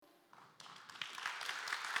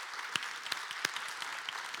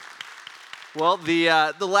Well,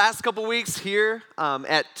 the last couple weeks here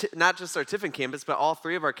not just our Tiffin campus, but all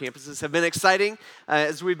three of our campuses have been exciting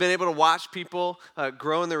as we've been able to watch people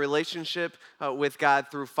grow in their relationship with God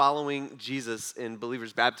through following Jesus in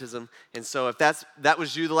believers' baptism. And so if that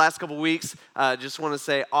was you the last couple weeks, just want to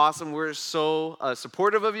say awesome. We're so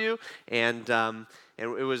supportive of you, and it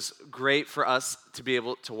was great for us to be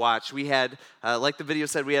able to watch. We had, like the video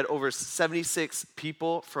said, we had over 76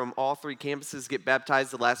 people from all three campuses get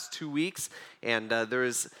baptized the last 2 weeks, and there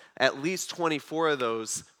is at least 24 of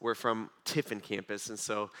those were from Tiffin campus, and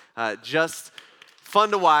so just fun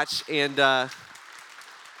to watch and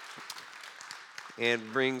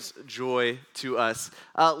brings joy to us.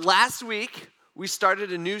 Last week, we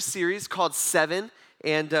started a new series called 7,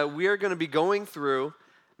 and we are going to be going through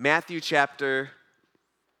Matthew chapter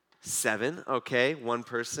 7, okay, one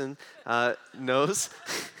person knows.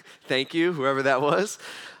 Thank you, whoever that was.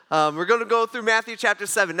 We're going to go through Matthew chapter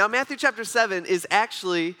 7. Now, Matthew chapter 7 is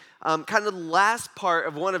actually kind of the last part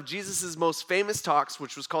of one of Jesus' most famous talks,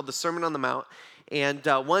 which was called the Sermon on the Mount. And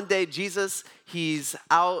one day, Jesus, he's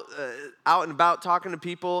out and about talking to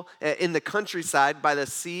people in the countryside by the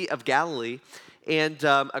Sea of Galilee. And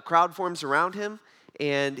a crowd forms around him,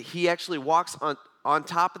 and he actually walks to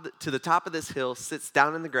the top of this hill, sits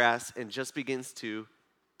down in the grass, and just begins to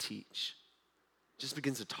teach. Just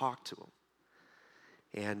begins to talk to them.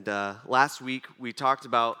 And last week, we talked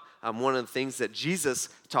about one of the things that Jesus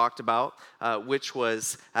talked about, which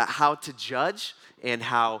was how to judge and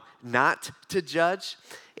how not to judge.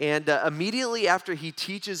 And immediately after he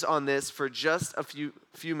teaches on this for just a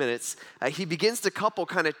few minutes, he begins to couple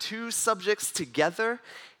kind of two subjects together,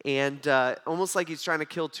 and almost like he's trying to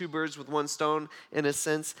kill two birds with one stone in a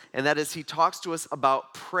sense, and that is he talks to us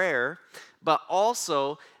about prayer, but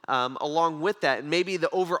also along with that, and maybe the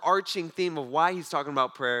overarching theme of why he's talking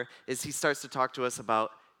about prayer is he starts to talk to us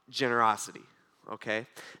about generosity, okay?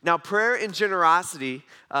 Now, prayer and generosity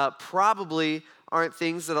probably aren't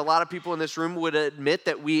things that a lot of people in this room would admit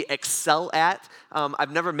that we excel at.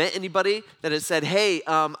 I've never met anybody that has said, hey,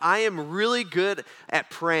 I am really good at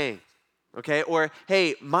praying, okay? Or,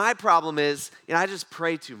 hey, my problem is, I just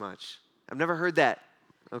pray too much. I've never heard that,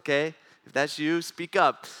 okay? If that's you, speak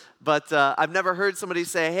up. But I've never heard somebody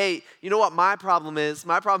say, hey, you know what my problem is?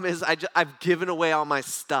 My problem is I've given away all my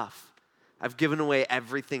stuff. I've given away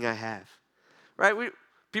everything I have, right?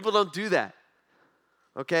 People don't do that.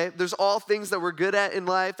 Okay, there's all things that we're good at in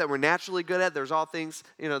life that we're naturally good at. There's all things,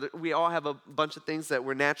 we all have a bunch of things that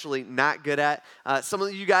we're naturally not good at. Some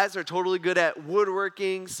of you guys are totally good at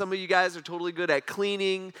woodworking. Some of you guys are totally good at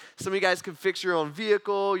cleaning. Some of you guys can fix your own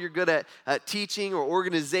vehicle. You're good at teaching or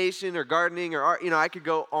organization or gardening or art. I could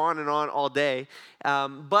go on and on all day.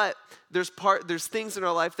 But there's things in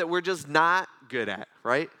our life that we're just not good at,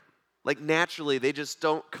 right? Like naturally, they just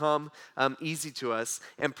don't come easy to us.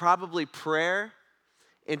 And probably prayer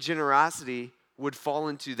and generosity would fall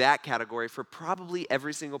into that category for probably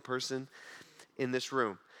every single person in this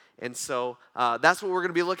room. And so that's what we're going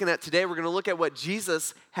to be looking at today. We're going to look at what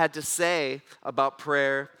Jesus had to say about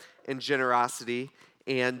prayer and generosity.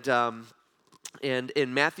 And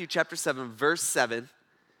in Matthew chapter 7, verse 7,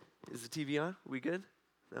 is the TV on? We good?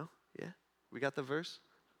 No? Yeah? We got the verse?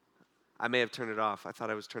 I may have turned it off. I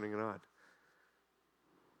thought I was turning it on.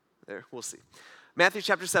 There, we'll see. Matthew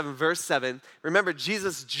chapter 7, verse 7. Remember,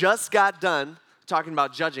 Jesus just got done talking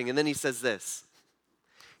about judging, and then he says this.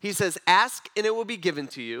 He says, ask and it will be given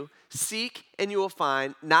to you. Seek and you will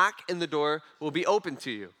find. Knock and the door will be open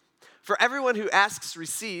to you. For everyone who asks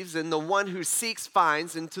receives, and the one who seeks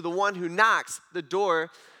finds, and to the one who knocks, the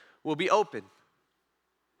door will be open.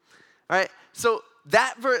 All right, so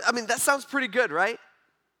that verse, that sounds pretty good, right?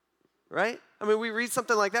 Right? We read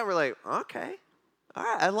something like that, we're like, okay, all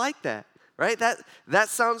right, I like that. Right? That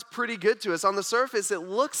sounds pretty good to us. On the surface, it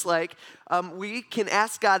looks like we can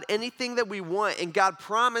ask God anything that we want, and God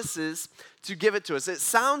promises to give it to us. It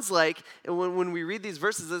sounds like, and when we read these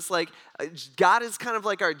verses, it's like God is kind of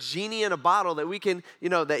like our genie in a bottle that we can,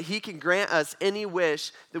 that he can grant us any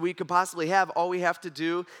wish that we could possibly have. All we have to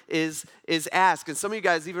do is ask. And some of you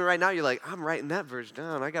guys, even right now, you're like, I'm writing that verse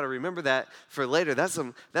down. I got to remember that for later.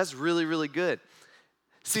 That's really, really good.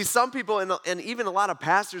 See, some people, and even a lot of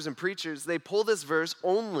pastors and preachers, they pull this verse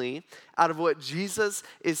only out of what Jesus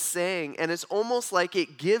is saying, and it's almost like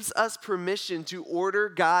it gives us permission to order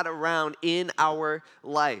God around in our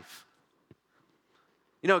life.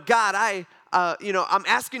 God, I'm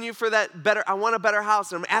asking you for that better, I want a better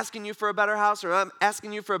house, and I'm asking you for a better house, or I'm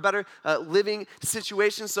asking you for a better living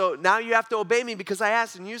situation, so now you have to obey me because I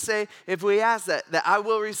asked, and you say, if we ask that I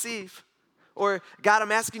will receive. Or, God,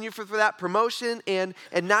 I'm asking you for that promotion, and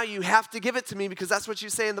now you have to give it to me because that's what you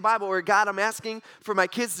say in the Bible. Or, God, I'm asking for my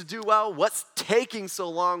kids to do well. What's taking so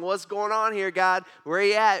long? What's going on here, God? Where are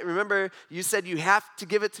you at? Remember, you said you have to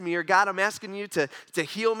give it to me. Or, God, I'm asking you to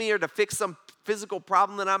heal me or to fix some physical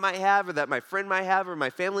problem that I might have or that my friend might have or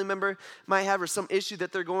my family member might have or some issue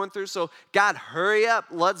that they're going through. So, God, hurry up.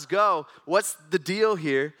 Let's go. What's the deal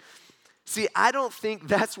here? See, I don't think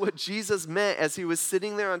that's what Jesus meant as he was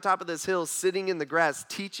sitting there on top of this hill, sitting in the grass,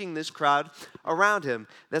 teaching this crowd around him.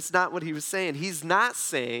 That's not what he was saying. He's not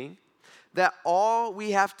saying that all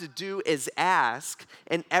we have to do is ask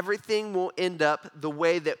and everything will end up the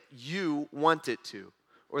way that you want it to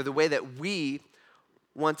or the way that we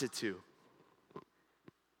want it to.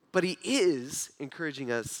 But he is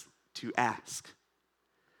encouraging us to ask.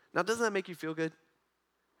 Now, doesn't that make you feel good?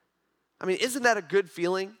 I mean, isn't that a good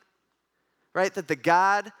feeling? Right? That the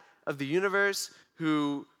God of the universe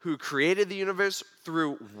who created the universe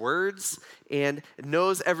through words and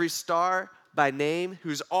knows every star by name,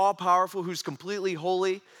 who's all powerful, who's completely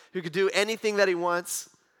holy, who could do anything that he wants.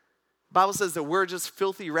 The Bible says that we're just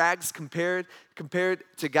filthy rags compared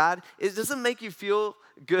to God. It doesn't make you feel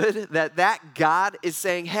good that God is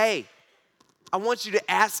saying, hey, I want you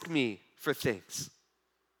to ask me for things.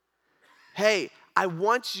 Hey, I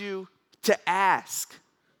want you to ask.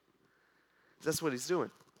 That's what he's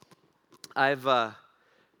doing. I've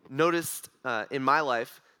noticed in my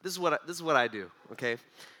life, this is what I do, okay?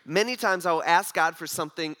 Many times I will ask God for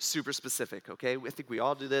something super specific, okay? I think we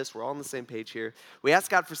all do this. We're all on the same page here. We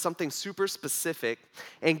ask God for something super specific,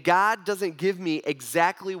 and God doesn't give me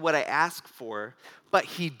exactly what I ask for, but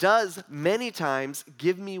he does many times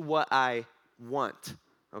give me what I want.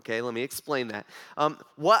 Okay, let me explain that.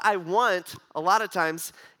 What I want a lot of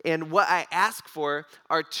times and what I ask for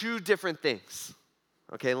are two different things.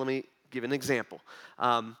 Okay, let me give an example.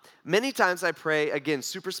 Many times I pray, again,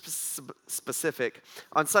 super specific.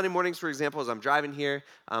 On Sunday mornings, for example, as I'm driving here,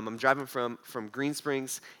 I'm driving from Green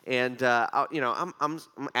Springs, and I'm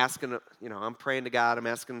asking, I'm praying to God. I'm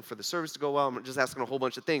asking for the service to go well. I'm just asking a whole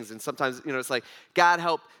bunch of things. And sometimes, it's like, God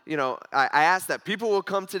help. I ask that people will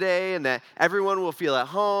come today, and that everyone will feel at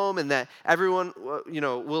home, and that everyone,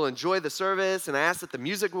 will enjoy the service. And I ask that the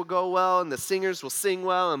music will go well, and the singers will sing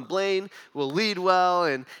well, and Blaine will lead well,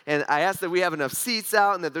 and I ask that we have enough seats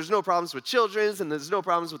out, and that there's no problems with children's, and there's no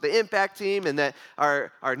problems with the impact team, and that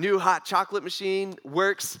our new hot chocolate machine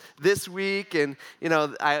works this week, and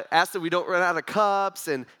I ask that we don't run out of cups,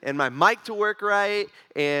 and my mic to work right,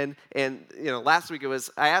 and last week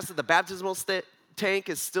I asked that the baptismal tank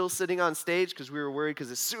is still sitting on stage because we were worried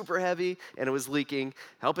because it's super heavy and it was leaking.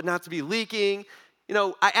 Help it not to be leaking.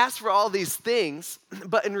 I asked for all these things,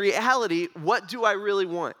 but in reality, what do I really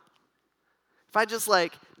want? If I just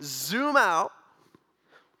zoom out,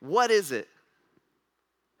 what is it?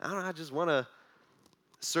 I don't know, I just want a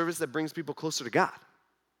service that brings people closer to God.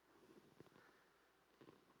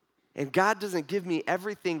 And God doesn't give me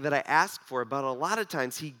everything that I ask for, but a lot of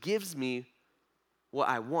times he gives me what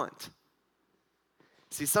I want.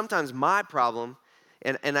 See, sometimes my problem,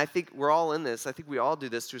 and I think we're all in this, I think we all do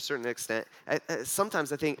this to a certain extent.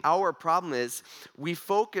 Sometimes I think our problem is we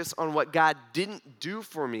focus on what God didn't do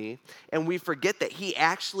for me, and we forget that he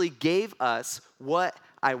actually gave us what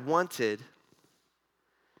I wanted,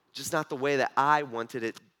 just not the way that I wanted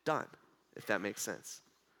it done, if that makes sense.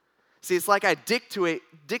 See, it's like I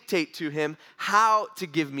dictate to him how to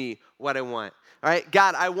give me what I want. All right,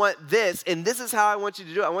 God, I want this, and this is how I want you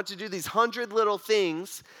to do it. I want you to do these 100 little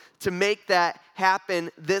things to make that happen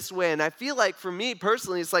this way. And I feel like for me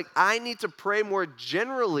personally, it's like I need to pray more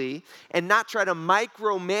generally and not try to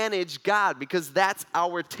micromanage God, because that's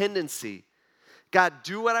our tendency. God,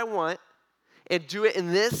 do what I want and do it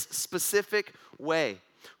in this specific way.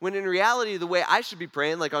 When in reality, the way I should be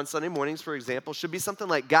praying, like on Sunday mornings, for example, should be something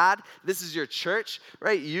like, God, this is your church,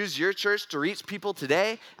 right? Use your church to reach people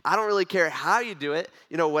today. I don't really care how you do it.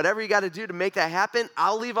 Whatever you got to do to make that happen,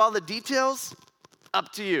 I'll leave all the details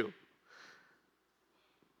up to you.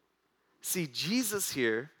 See, Jesus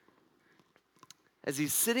here, as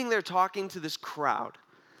he's sitting there talking to this crowd,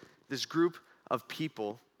 this group of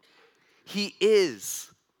people, he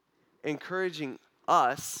is encouraging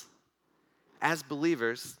us as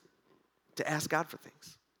believers to ask God for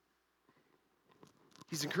things.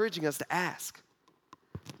 He's encouraging us to ask.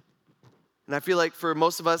 And I feel like for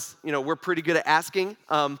most of us, we're pretty good at asking.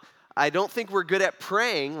 I don't think we're good at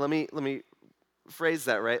praying. Let me phrase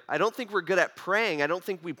that right. I don't think we're good at praying. I don't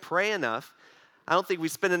think we pray enough. I don't think we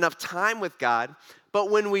spend enough time with God. But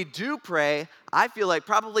when we do pray, I feel like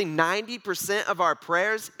probably 90% of our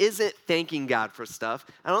prayers isn't thanking God for stuff.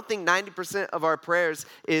 I don't think 90% of our prayers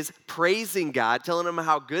is praising God, telling him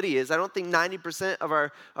how good he is. I don't think 90%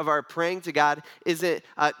 of our praying to God isn't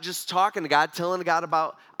just talking to God, telling God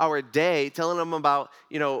about our day, telling him about,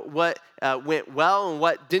 what went well and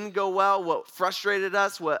what didn't go well, what frustrated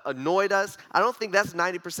us, what annoyed us. I don't think that's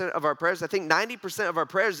 90% of our prayers. I think 90% of our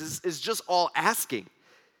prayers is just all asking.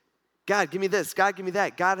 God, give me this. God, give me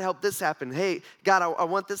that. God, help this happen. Hey, God, I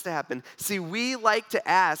want this to happen. See, we like to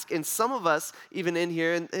ask, and some of us, even in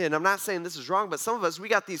here, and I'm not saying this is wrong, but some of us, we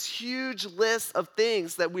got these huge lists of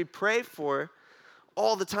things that we pray for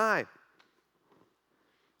all the time.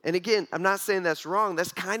 And again, I'm not saying that's wrong.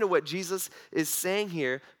 That's kind of what Jesus is saying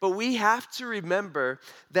here. But we have to remember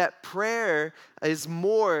that prayer is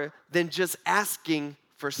more than just asking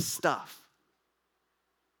for stuff.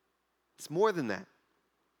 It's more than that.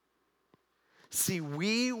 See,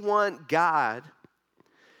 we want God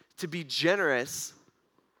to be generous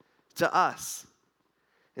to us.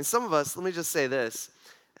 And some of us, let me just say this.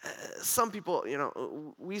 Some people,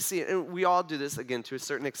 we see, and we all do this again to a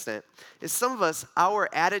certain extent, is some of us, our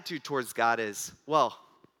attitude towards God is, well,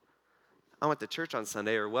 I went to church on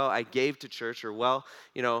Sunday, or well, I gave to church, or well,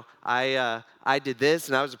 I did this,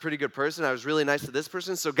 and I was a pretty good person. I was really nice to this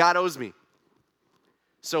person, so God owes me.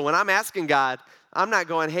 So when I'm asking God, I'm not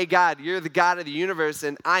going, hey, God, you're the God of the universe,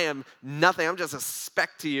 and I am nothing. I'm just a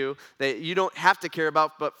speck to you that you don't have to care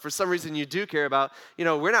about, but for some reason you do care about.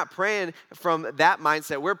 We're not praying from that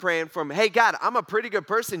mindset. We're praying from, hey, God, I'm a pretty good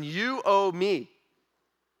person. You owe me.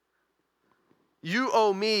 You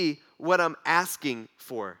owe me what I'm asking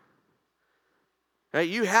for. Right?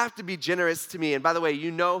 You have to be generous to me. And by the way,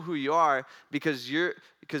 you know who you are because you're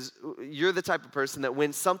the type of person that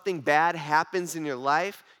when something bad happens in your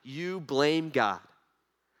life, you blame God.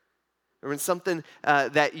 Or when something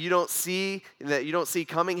that you don't see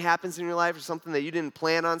coming happens in your life, or something that you didn't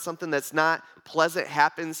plan on, something that's not pleasant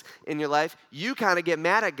happens in your life, you kind of get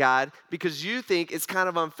mad at God because you think it's kind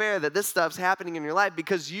of unfair that this stuff's happening in your life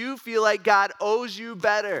because you feel like God owes you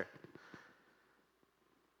better.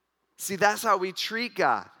 See, that's how we treat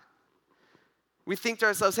God. We think to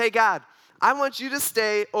ourselves, hey, God, I want you to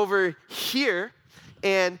stay over here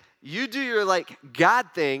and you do your God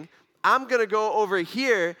thing. I'm going to go over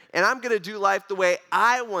here and I'm going to do life the way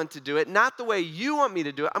I want to do it, not the way you want me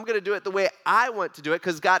to do it. I'm going to do it the way I want to do it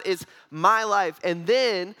because God is my life. And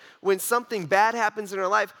then when something bad happens in our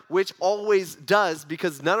life, which always does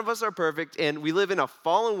because none of us are perfect and we live in a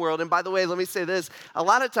fallen world. And by the way, let me say this. A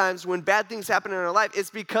lot of times when bad things happen in our life, it's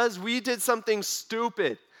because we did something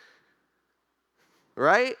stupid,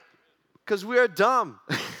 right? Because we are dumb.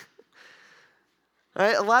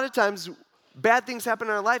 Right? A lot of times bad things happen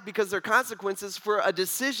in our life because they're consequences for a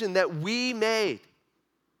decision that we made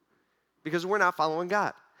because we're not following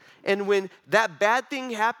God. And when that bad thing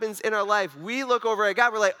happens in our life, we look over at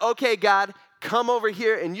God, we're like, okay, God, come over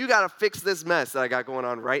here and you got to fix this mess that I got going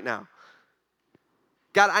on right now.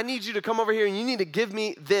 God, I need you to come over here and you need to give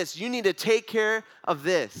me this. You need to take care of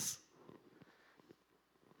this.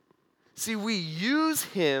 See, we use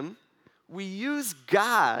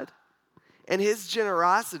God and his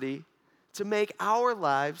generosity to make our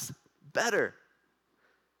lives better.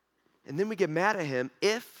 And then we get mad at him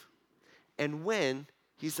if and when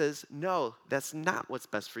he says, no, that's not what's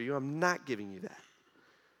best for you. I'm not giving you that.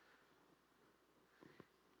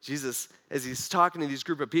 Jesus, as he's talking to this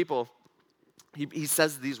group of people, he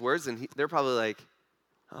says these words and they're probably like,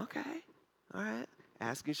 okay, all right,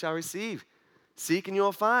 ask and you shall receive. Seek and you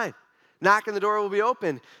will find. Knock and the door will be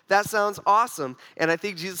open. That sounds awesome. And I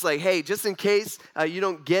think Jesus is like, hey, just in case you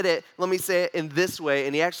don't get it, let me say it in this way.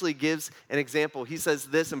 And he actually gives an example. He says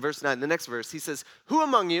this in verse 9, the next verse. He says, who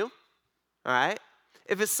among you, all right,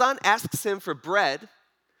 if his son asks him for bread,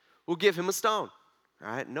 will give him a stone?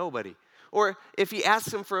 All right, nobody. Or if he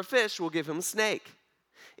asks him for a fish, we'll give him a snake.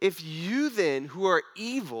 If you then, who are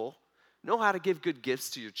evil, know how to give good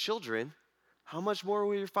gifts to your children, how much more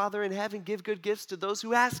will your Father in heaven give good gifts to those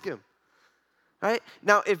who ask him? Right?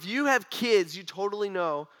 Now, if you have kids, you totally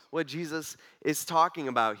know what Jesus is talking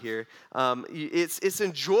about here. It's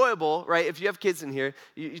enjoyable, right? If you have kids in here,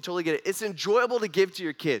 you totally get it. It's enjoyable to give to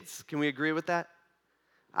your kids. Can we agree with that?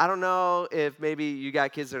 I don't know if maybe you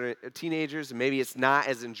got kids that are teenagers and maybe it's not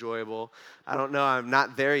as enjoyable. I don't know. I'm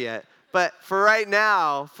not there yet. But for right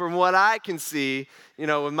now, from what I can see,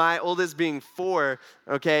 with my oldest being 4,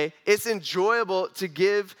 okay, it's enjoyable to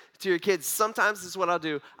give to your kids. Sometimes this is what I'll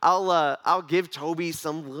do. I'll give Toby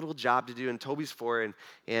some little job to do, and Toby's 4,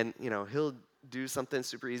 and he'll do something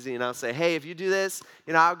super easy, and I'll say, hey, if you do this,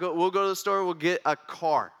 we'll go to the store and we'll get a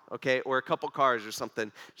car, okay, or a couple cars or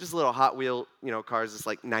something. Just little Hot Wheel, cars. It's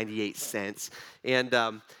like 98 cents.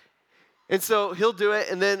 And so he'll do it,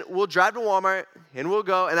 and then we'll drive to Walmart, and we'll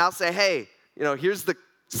go, and I'll say, hey, here's the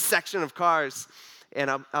section of cars, and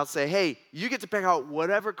I'll say, hey, you get to pick out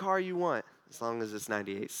whatever car you want, as long as it's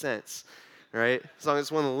 98 cents, right? As long as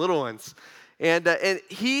it's one of the little ones. And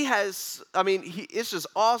he has, it's just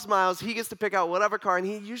all smiles. He gets to pick out whatever car, and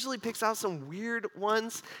he usually picks out some weird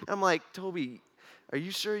ones. And I'm like, Toby, are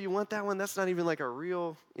you sure you want that one? That's not even like a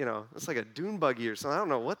real, it's like a dune buggy or something. I don't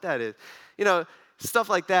know what that is. Stuff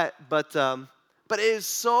like that. But it is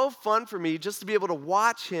so fun for me just to be able to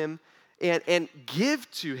watch him and give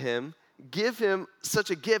him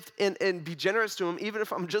such a gift and be generous to him, even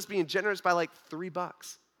if I'm just being generous by like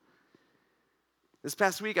 $3. This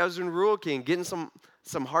past week, I was in Rural King getting some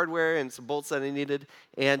hardware and some bolts that I needed,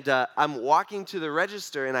 and I'm walking to the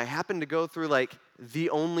register, and I happened to go through like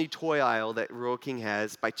the only toy aisle that Rural King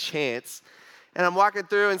has by chance, and I'm walking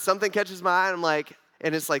through, and something catches my eye, and I'm like,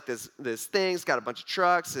 and it's like this thing. It's got a bunch of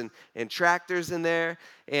trucks and tractors in there,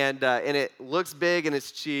 and it looks big and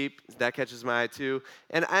it's cheap. That catches my eye too,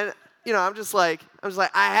 and I'm just like,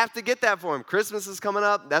 I have to get that for him. Christmas is coming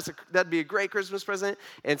up. That'd be a great Christmas present.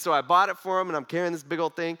 And so I bought it for him, and I'm carrying this big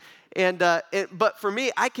old thing. But for me,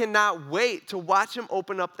 I cannot wait to watch him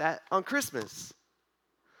open up that on Christmas.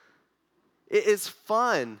 It is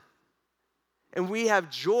fun. And we have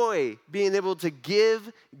joy being able to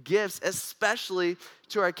give gifts, especially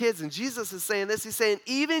to our kids. And Jesus is saying this. He's saying,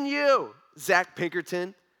 even you, Zach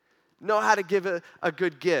Pinkerton, know how to give a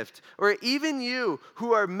good gift. Or even you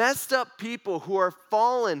who are messed up people, who are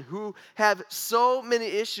fallen, who have so many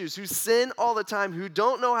issues, who sin all the time, who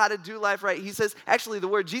don't know how to do life right. He says, actually the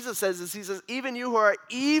word Jesus says is, he says, even you who are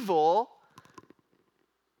evil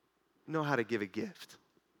know how to give a gift.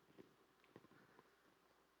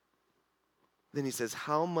 Then he says,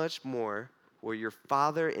 how much more will your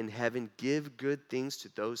Father in heaven give good things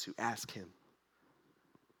to those who ask him?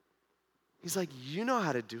 He's like, you know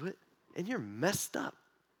how to do it. And you're messed up.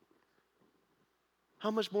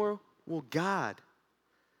 How much more will God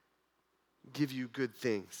give you good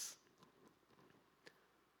things?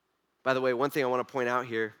 By the way, one thing I want to point out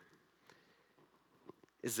here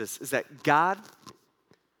is that God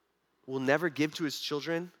will never give to his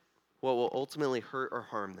children what will ultimately hurt or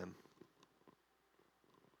harm them.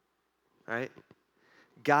 All right?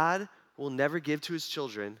 God will never give to his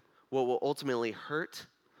children what will ultimately hurt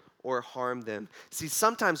or harm them. See,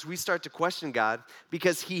 sometimes we start to question God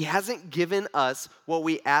because he hasn't given us what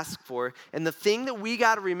we ask for. And the thing that we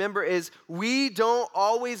got to remember is we don't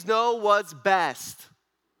always know what's best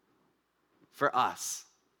for us.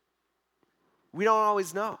 We don't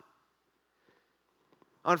always know.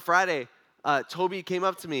 On Friday, Toby came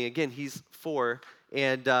up to me. Again, he's 4,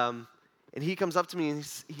 and he comes up to me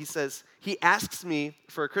and he says, he asks me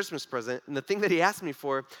for a Christmas present, and the thing that he asked me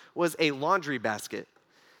for was a laundry basket.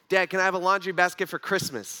 Dad, can I have a laundry basket for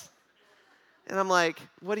Christmas? And I'm like,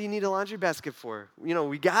 what do you need a laundry basket for?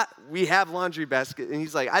 We have laundry basket. And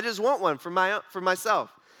he's like, I just want one for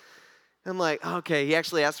myself. And I'm like, okay. He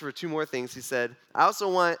actually asked for 2 more things. He said, I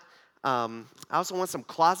also want some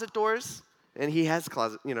closet doors. And he has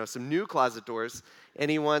some new closet doors.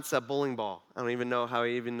 And he wants a bowling ball. I don't even know how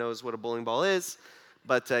he even knows what a bowling ball is,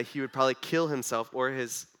 but he would probably kill himself or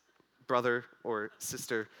his brother or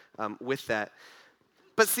sister with that.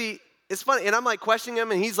 But see, it's funny, and I'm like questioning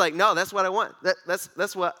him, and he's like, no, that's what I want.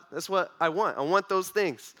 That's what I want. I want those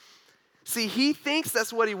things. See, he thinks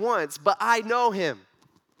that's what he wants, but I know him,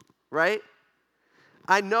 right?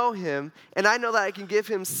 I know him, and I know that I can give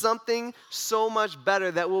him something so much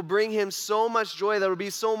better that will bring him so much joy, that will be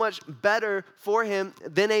so much better for him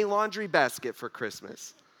than a laundry basket for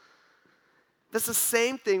Christmas. That's the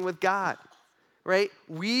same thing with God, right?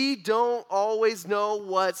 We don't always know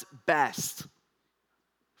what's best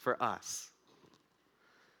for us.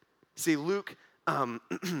 See, Luke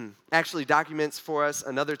actually documents for us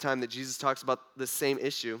another time that Jesus talks about the same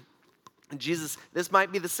issue. Jesus, this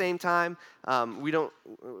might be the same time.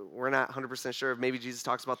 We're not 100% sure if maybe Jesus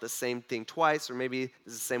talks about the same thing twice, or maybe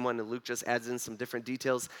this is the same one and Luke just adds in some different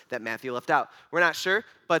details that Matthew left out. We're not sure,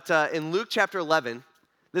 but in Luke chapter 11,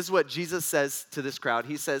 this is what Jesus says to this crowd.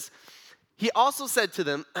 He says, he also said to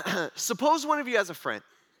them, suppose one of you has a friend,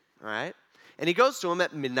 all right? And he goes to him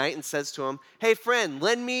at midnight and says to him, hey friend,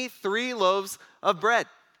 lend me 3 loaves of bread,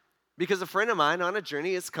 because a friend of mine on a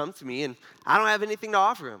journey has come to me and I don't have anything to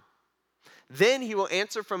offer him. Then he will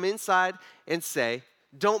answer from inside and say,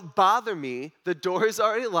 don't bother me. The door is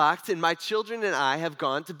already locked and my children and I have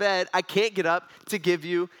gone to bed. I can't get up to give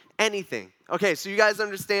you anything. Okay, so you guys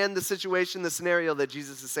understand the situation, the scenario that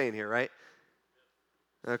Jesus is saying here, right?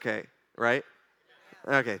 Okay, right?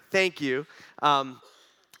 Okay, thank you.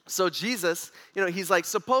 So Jesus, he's like,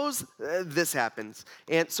 suppose this happens.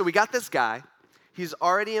 And so we got this guy. He's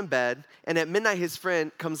already in bed. And at midnight, his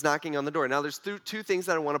friend comes knocking on the door. Now, there's two things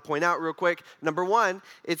that I want to point out real quick. Number one,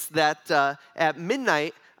 it's that at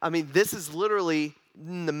midnight, this is literally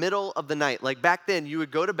in the middle of the night. Like back then, you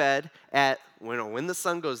would go to bed at when the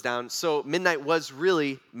sun goes down. So midnight was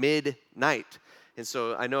really midnight. And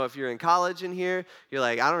so I know if you're in college in here, you're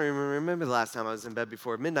like, I don't even remember the last time I was in bed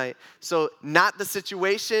before midnight. So not the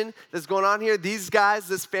situation that's going on here. These guys,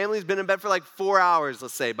 this family's been in bed for like 4 hours,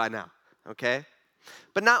 let's say, by now, okay?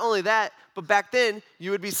 But not only that, but back then,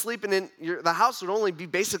 you would be sleeping in, the house would only be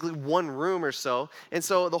basically one room or so. And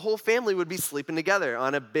so the whole family would be sleeping together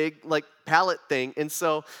on a big, pallet thing. And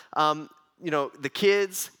so, the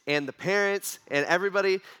kids and the parents and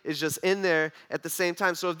everybody is just in there at the same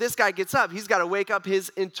time. So if this guy gets up, he's got to wake up his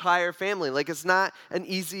entire family. It's not an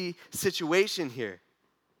easy situation here.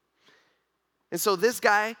 And so this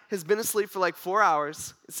guy has been asleep for 4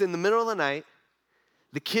 hours. It's in the middle of the night.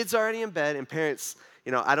 The kid's already in bed, and parents,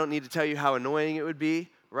 I don't need to tell you how annoying it would be,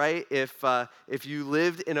 right? If you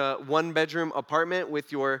lived in a one-bedroom apartment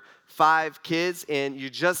with your 5 kids and you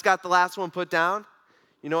just got the last one put down,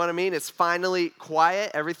 you know what I mean? It's finally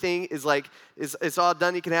quiet. Everything is it's all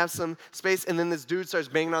done. You can have some space. And then this dude starts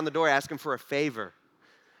banging on the door asking for a favor,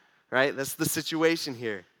 right? That's the situation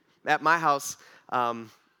here. At my house,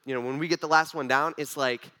 when we get the last one down, it's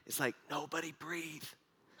like nobody breathe.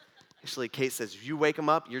 Actually, Kate says, if you wake them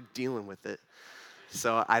up, you're dealing with it.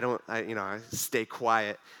 So I stay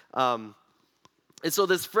quiet. And so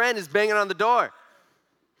this friend is banging on the door.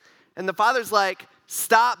 And the father's like,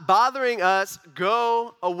 stop bothering us.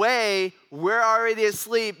 Go away. We're already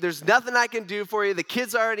asleep. There's nothing I can do for you. The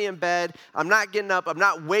kid's already in bed. I'm not getting up. I'm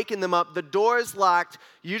not waking them up. The door's locked.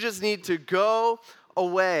 You just need to go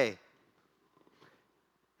away.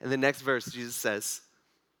 And the next verse, Jesus says,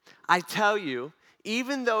 I tell you,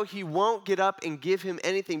 even though he won't get up and give him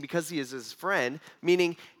anything because he is his friend,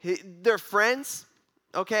 meaning they're friends,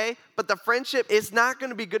 okay? But the friendship is not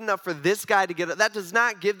going to be good enough for this guy to get up. That does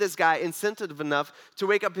not give this guy incentive enough to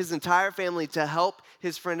wake up his entire family to help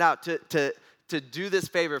his friend out, to do this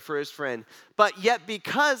favor for his friend. But yet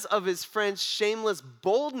because of his friend's shameless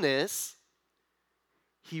boldness,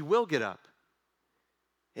 he will get up.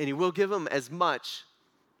 And he will give him as much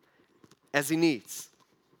as he needs.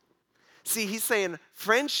 See, he's saying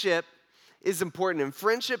friendship is important and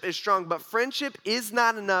friendship is strong, but friendship is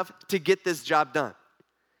not enough to get this job done.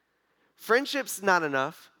 Friendship's not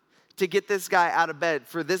enough to get this guy out of bed,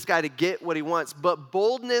 for this guy to get what he wants, but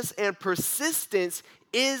boldness and persistence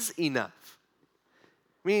is enough.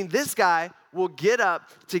 Meaning this guy will get up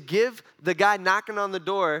to give the guy knocking on the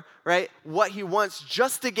door, right, what he wants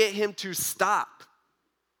just to get him to stop.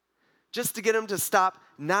 Just to get him to stop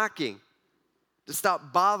knocking, to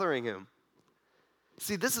stop bothering him.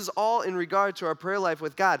 See, this is all in regard to our prayer life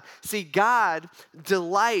with God. See, God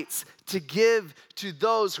delights to give to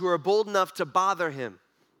those who are bold enough to bother him.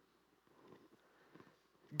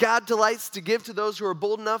 God delights to give to those who are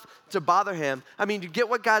bold enough to bother him. You get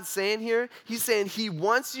what God's saying here? He's saying he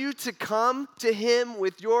wants you to come to him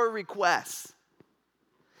with your requests.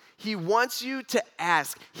 He wants you to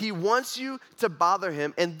ask. He wants you to bother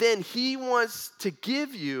him. And then he wants to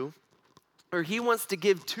give you, or he wants to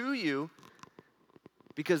give to you,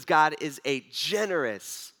 because God is a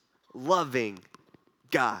generous, loving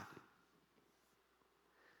God.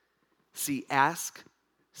 See, ask,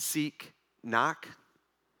 seek, knock.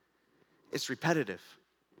 It's repetitive.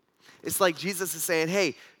 It's like Jesus is saying,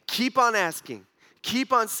 hey, keep on asking,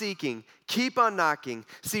 keep on seeking, keep on knocking.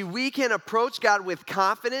 See, we can approach God with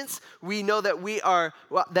confidence. We know that we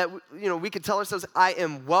can tell ourselves, I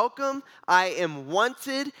am welcome, I am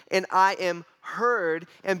wanted, and I am heard.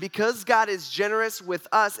 And because God is generous with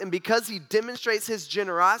us, and because he demonstrates his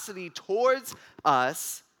generosity towards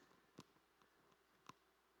us,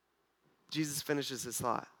 Jesus finishes his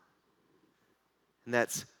thought. And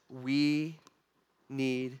that's, we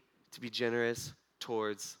need to be generous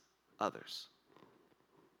towards others.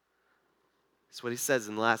 That's what he says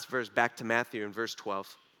in the last verse, back to Matthew in verse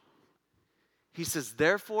 12. He says,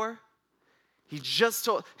 therefore, he just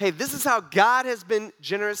told, hey, this is how God has been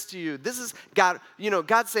generous to you. This is God,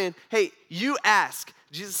 God's saying, hey, you ask.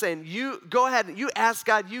 Jesus saying, you go ahead, you ask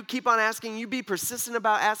God, you keep on asking, you be persistent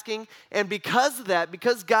about asking. And because of that,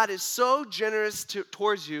 because God is so generous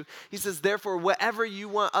towards you, he says, therefore, whatever you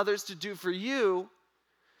want others to do for you,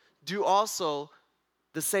 do also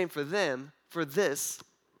the same for them, for this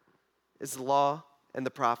is the law and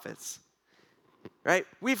the prophets. Right?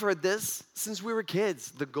 We've heard this since we were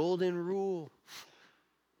kids, the golden rule.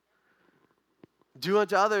 Do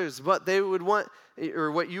unto others what they would want,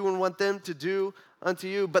 or what you would want them to do unto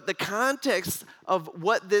you. But the context of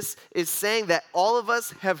what this is saying that all of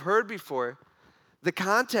us have heard before, the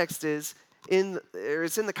context is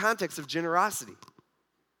it's in the context of generosity.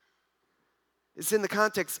 It's in the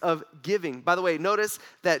context of giving. By the way, notice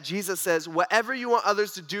that Jesus says, whatever you want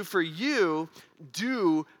others to do for you,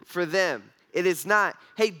 do for them. It is not,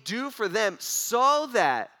 hey, do for them so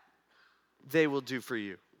that they will do for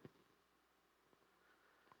you.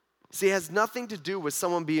 See, it has nothing to do with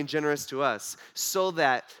someone being generous to us so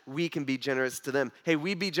that we can be generous to them. Hey,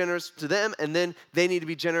 we be generous to them, and then they need to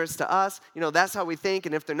be generous to us. That's how we think,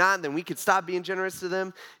 and if they're not, then we could stop being generous to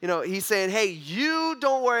them. He's saying, hey, you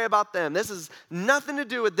don't worry about them. This has nothing to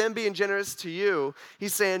do with them being generous to you.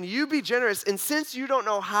 He's saying, you be generous, and since you don't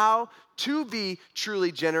know how to be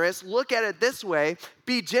truly generous, look at it this way.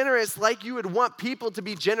 Be generous like you would want people to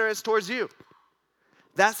be generous towards you.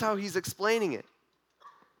 That's how he's explaining it.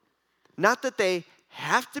 Not that they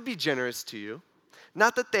have to be generous to you,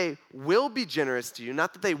 not that they will be generous to you,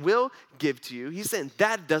 not that they will give to you. He's saying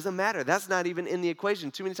that doesn't matter. That's not even in the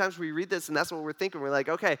equation. Too many times we read this and that's what we're thinking. We're like,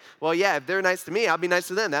 okay, well, yeah, if they're nice to me, I'll be nice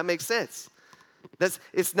to them. That makes sense.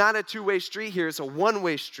 It's not a two-way street here. It's a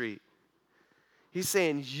one-way street. He's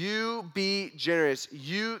saying, you be generous,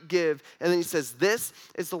 you give. And then he says, this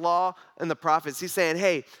is the law and the prophets. He's saying,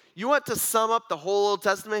 hey, you want to sum up the whole Old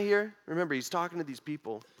Testament here? Remember, he's talking to these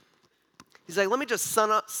people. He's like, let me just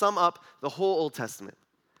sum up the whole Old Testament.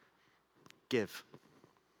 Give.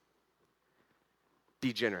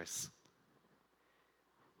 Be generous.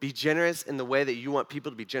 Be generous in the way that you want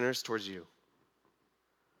people to be generous towards you.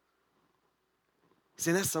 He's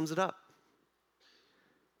saying that sums it up.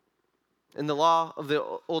 In the law of the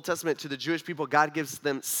Old Testament to the Jewish people, God gives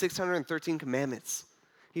them 613 commandments.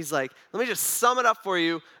 He's like, let me just sum it up for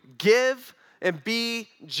you. Give and be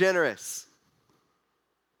generous.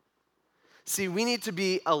 See, we need to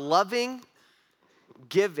be a loving,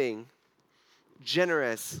 giving,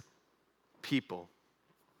 generous people.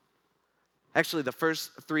 Actually, the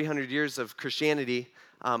first 300 years of Christianity,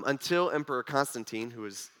 until Emperor Constantine, who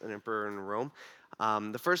was an emperor in Rome,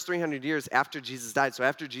 the first 300 years after Jesus died, so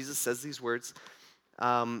after Jesus says these words,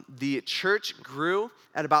 the church grew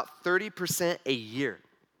at about 30% a year.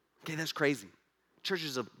 Okay, that's crazy.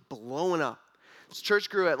 Churches are blowing up. This church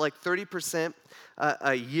grew at like 30%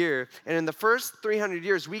 a year. And in the first 300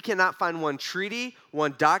 years, we cannot find one treaty,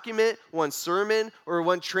 one document, one sermon, or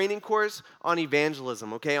one training course on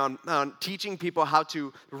evangelism, okay, on teaching people how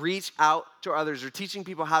to reach out to others or teaching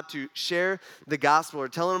people how to share the gospel or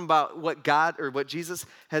telling them about what God or what Jesus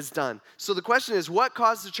has done. So the question is, what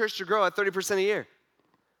caused the church to grow at 30% a year?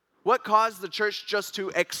 What caused the church just to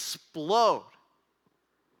explode?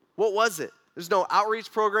 What was it? There's no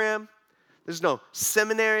outreach program. There's no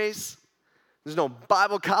seminaries. There's no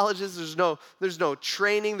Bible colleges. There's no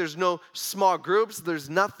training. There's no small groups. There's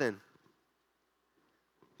nothing.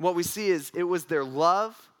 What we see is it was their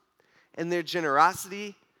love and their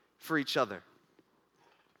generosity for each other.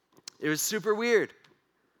 It was super weird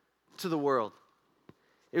to the world.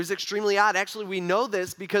 It was extremely odd. Actually, we know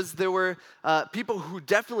this because there were people who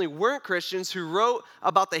definitely weren't Christians who wrote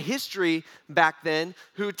about the history back then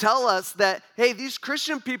who tell us that, hey, these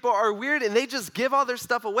Christian people are weird and they just give all their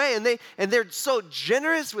stuff away and they're so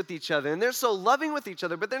generous with each other and they're so loving with each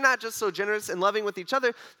other, but they're not just so generous and loving with each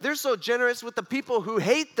other, they're so generous with the people who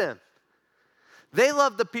hate them. They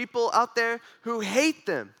love the people out there who hate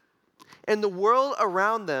them. And the world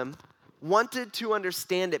around them wanted to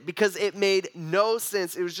understand it because it made no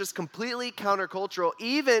sense. It was just completely countercultural,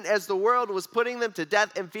 even as the world was putting them to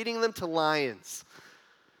death and feeding them to lions.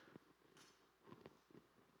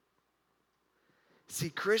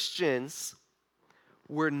 See, Christians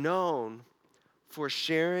were known for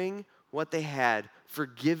sharing what they had, for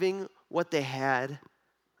giving what they had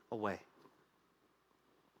away.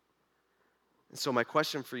 And so my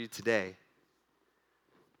question for you today,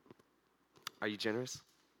 are you generous?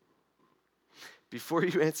 Before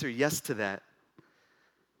you answer yes to that,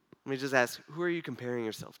 let me just ask, who are you comparing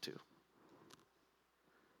yourself to?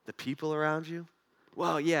 The people around you?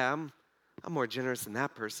 Well, yeah, I'm more generous than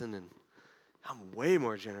that person, and I'm way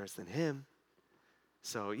more generous than him.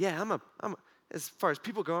 So, yeah, as far as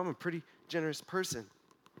people go, I'm a pretty generous person.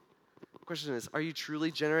 The question is, are you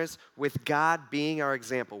truly generous with God being our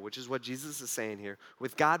example, which is what Jesus is saying here.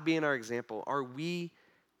 With God being our example, are we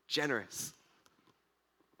generous?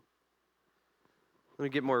 Let me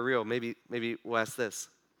get more real. Maybe we'll ask this.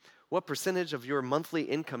 What percentage of your monthly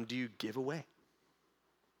income do you give away?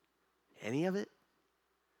 Any of it?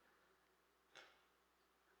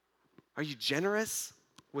 Are you generous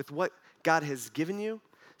with what God has given you?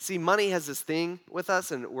 See, money has this thing with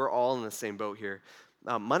us, and we're all in the same boat here.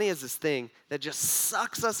 Money has this thing that just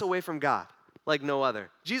sucks us away from God like no other.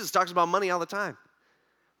 Jesus talks about money all the time.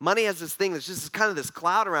 Money has this thing that's just kind of this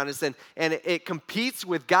cloud around us, and it competes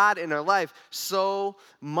with God in our life so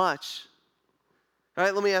much. All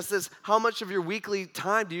right, let me ask this. How much of your weekly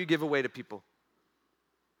time do you give away to people?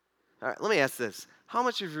 All right, let me ask this. How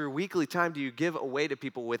much of your weekly time do you give away to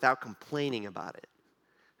people without complaining about it?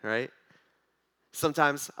 All right?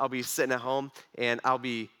 Sometimes I'll be sitting at home and I'll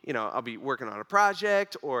be working on a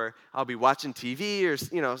project, or I'll be watching TV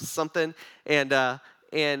or something,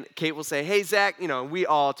 and Kate will say, "Hey Zach," we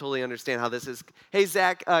all totally understand how this is. "Hey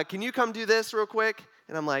Zach, can you come do this real quick?"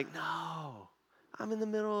 And I'm like, "No, I'm in the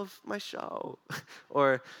middle of my show,"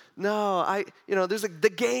 or "No, there's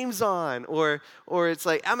the game's on," or it's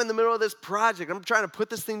like, "I'm in the middle of this project. I'm trying to put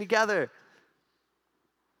this thing together."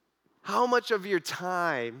 How much of your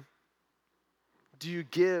time do you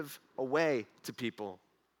give away to people?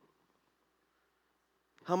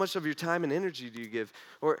 How much of your time and energy do you give?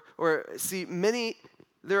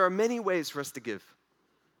 There are many ways for us to give.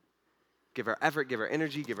 Give our effort, give our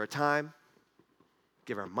energy, give our time,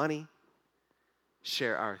 give our money,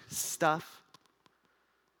 share our stuff.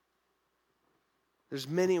 There's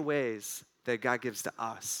many ways that God gives to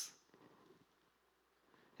us.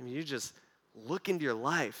 I mean, you just look into your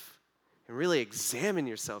life and really examine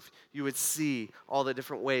yourself, you would see all the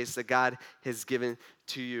different ways that God has given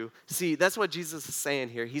to you. See, that's what Jesus is saying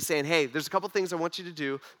here. He's saying, hey, there's a couple things I want you to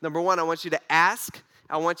do. Number one, I want you to ask,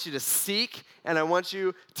 I want you to seek, and I want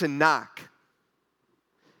you to knock.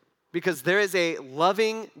 Because there is a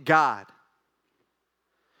loving God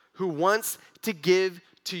who wants to give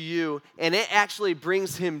to you, and it actually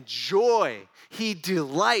brings him joy. He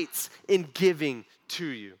delights in giving to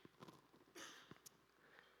you.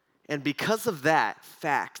 And because of that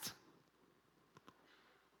fact,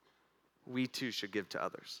 we too should give to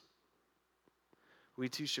others. We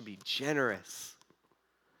too should be generous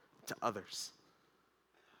to others.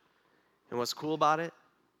 And what's cool about it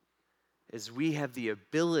is we have the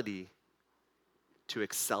ability to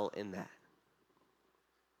excel in that.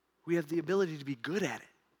 We have the ability to be good at it.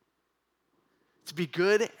 To be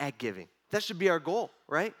good at giving. That should be our goal,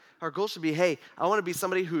 right? Our goal should be, hey, I want to be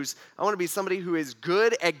somebody who is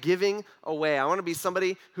good at giving away. I want to be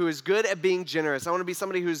somebody who is good at being generous. I want to be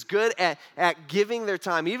somebody who's good at giving their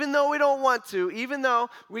time. Even though we don't want to, even though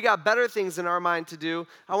we got better things in our mind to do,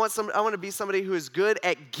 I want to be somebody who is good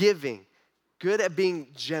at giving, good at being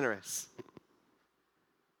generous.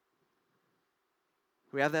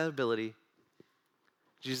 We have that ability.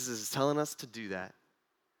 Jesus is telling us to do that.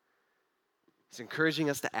 He's encouraging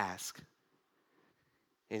us to ask.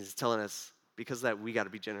 And he's telling us, because of that, we got to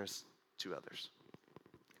be generous to others.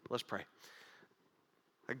 Let's pray.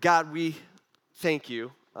 God, we thank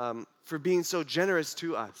you for being so generous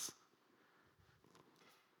to us.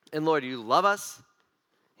 And Lord, you love us,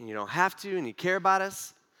 and you don't have to, and you care about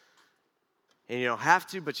us. And you don't have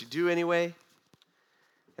to, but you do anyway.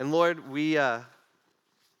 And Lord, we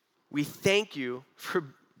thank you for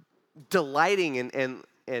delighting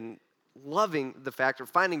and loving the fact or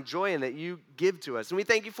finding joy in that you give to us. And we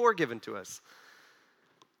thank you for giving to us.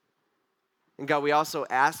 And God, we also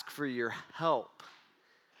ask for your help.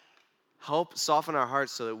 Help soften our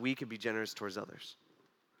hearts so that we can be generous towards others.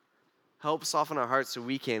 Help soften our hearts so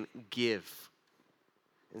we can give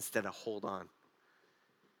instead of hold on.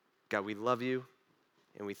 God, we love you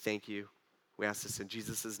and we thank you. We ask this in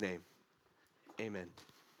Jesus' name. Amen.